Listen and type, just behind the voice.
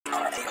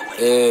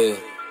Yeah.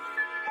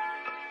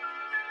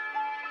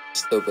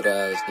 Stupid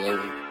ass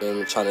nigga.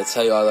 Been trying to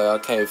tell y'all that y'all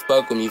can't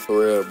fuck with me for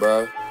real,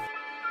 bro.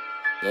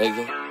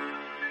 Nigga.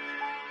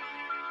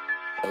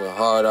 I've been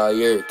hard all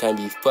year. Can't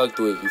be fucked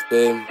with, you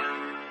feel me?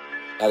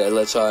 Gotta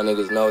let y'all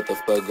niggas know what the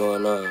fuck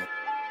going on.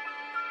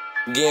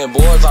 Getting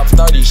boards off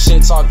 30,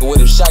 shit talking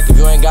with a shack if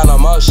you ain't got no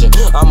motion.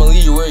 I'ma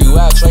leave you where you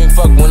at, you ain't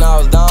fuck when I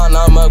was down,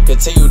 I'm up.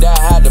 Continue that,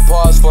 had to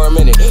pause for a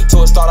minute till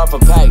it start off a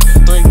pack.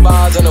 3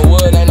 bars in the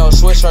wood, ain't no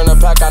swisher in the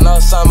pack. I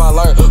know something I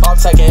learned off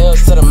taking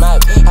L's to the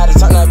map. Had to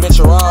turn that bitch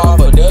around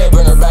off a dub,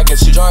 bring her back. If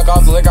she drunk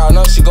off the liquor, I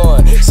know she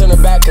going. Send her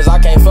back, cause I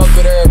can't fuck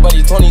with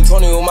everybody.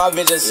 2020 with my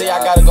vision, see,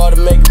 I gotta go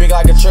to make big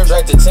like a trip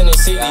straight to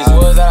Tennessee. These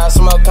woods that I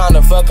smoke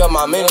kinda fuck up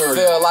my memory.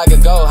 Feel like a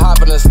goat,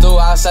 hop in the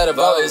stool, I set a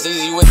boat. It's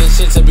easy with this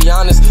shit to be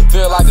honest.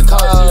 Feel like a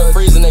coach, you a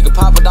freeze a nigga,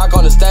 pop a doc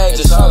on the stage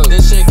and show.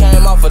 This shit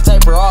came off a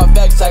taper, all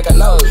facts, take a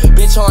note.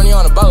 Bitch horny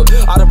on a boat,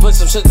 I done put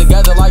some shit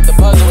together like the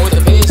puzzle with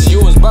the piece.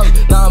 You was broke,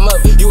 now I'm up,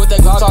 you what they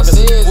call talking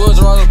sis.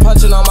 Woods rolling,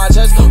 punching on my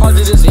chest, hard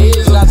to just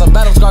is. Got some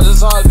battle scars,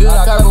 it's all good,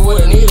 I cover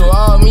with a needle.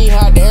 All me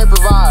had to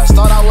improvise,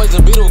 thought I was a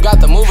beetle. Got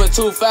to move it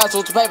too fast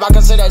with the paper, I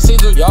can say that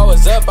Caesar. Yo,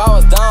 was up, I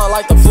was down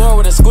like the floor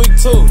with a squeak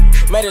too.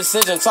 Made a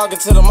decision, talking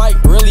to the mic,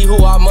 really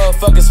who I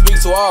motherfucking speak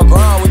to. All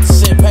grind with the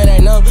shit, pain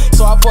ain't numb,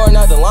 so I pour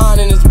another line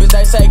in this bitch,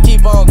 they say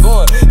keep on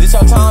going. This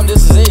your time,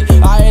 this is it.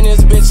 I end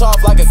this bitch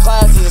off like a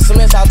class to the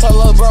semester. I told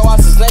little bro watch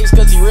the snakes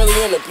cause he really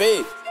in the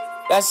pit.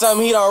 That's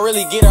something he don't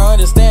really get or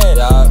understand.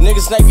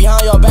 Niggas snake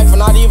behind your back for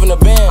not even a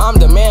band. I'm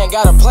the man,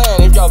 got a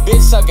plan. If your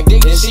bitch sucking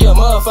dick, then she a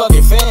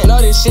motherfucking fan.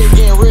 Know this shit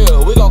getting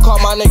real, we gon' call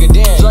my nigga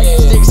Dan.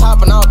 Dragging sticks,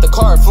 hopping out the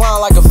car,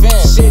 flying like a fan.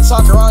 Shit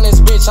talk around this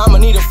bitch,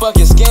 I'ma need a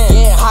fucking scan.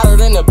 Getting hotter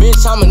than a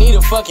bitch, I'ma need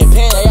a fucking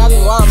pen. They ask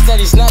me why I'm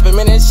steady snapping,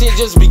 man, that shit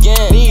just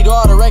began. Need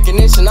all the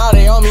recognition, now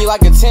they on me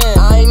like a 10.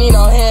 I ain't need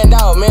no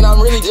handout, man, I'm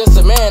really just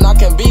a man. I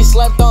can be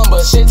slept on,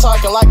 but shit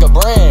talking like a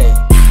brand.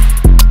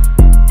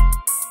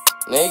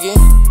 Nigga,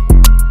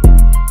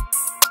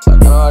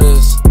 talking all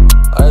this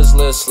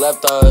little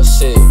slept on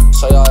shit.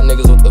 Show y'all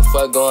niggas what the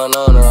fuck going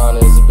on around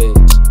this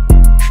bitch.